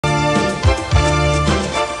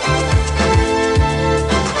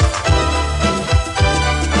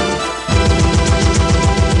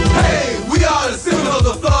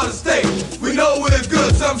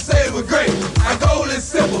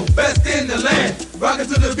best in the land. Rockin'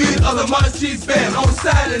 to the beat of the Munch Cheese Band. On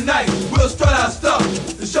Saturday night, we'll strut our stuff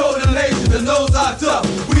to show the nation that knows our tough.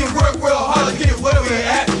 We work real hard to get where we're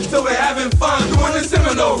at, so we're having fun doing the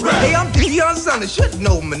Seminole rap. Hey, I'm Deion, son, you should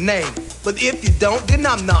know my name. But if you don't, then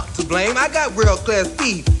I'm not to blame. I got world-class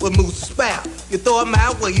speed with moves to spout. You throw it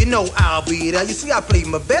my way, you know I'll be there. You see, I play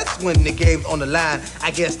my best when the game's on the line.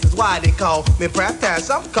 I guess that's why they call me prime time.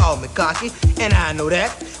 Some call me cocky, and I know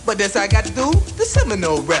that. But this I got to do, the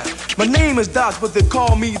Seminole rap. My name is Doc, but they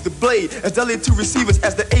call me the Blade. As deadly to receivers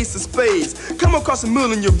as the Ace of Spades. Come across a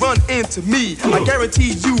mill and you run into me. I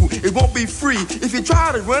guarantee you, it won't be free. If you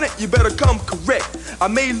try to run it, you better come correct. I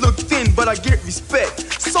may look thin, but I get respect.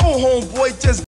 So homeboy, just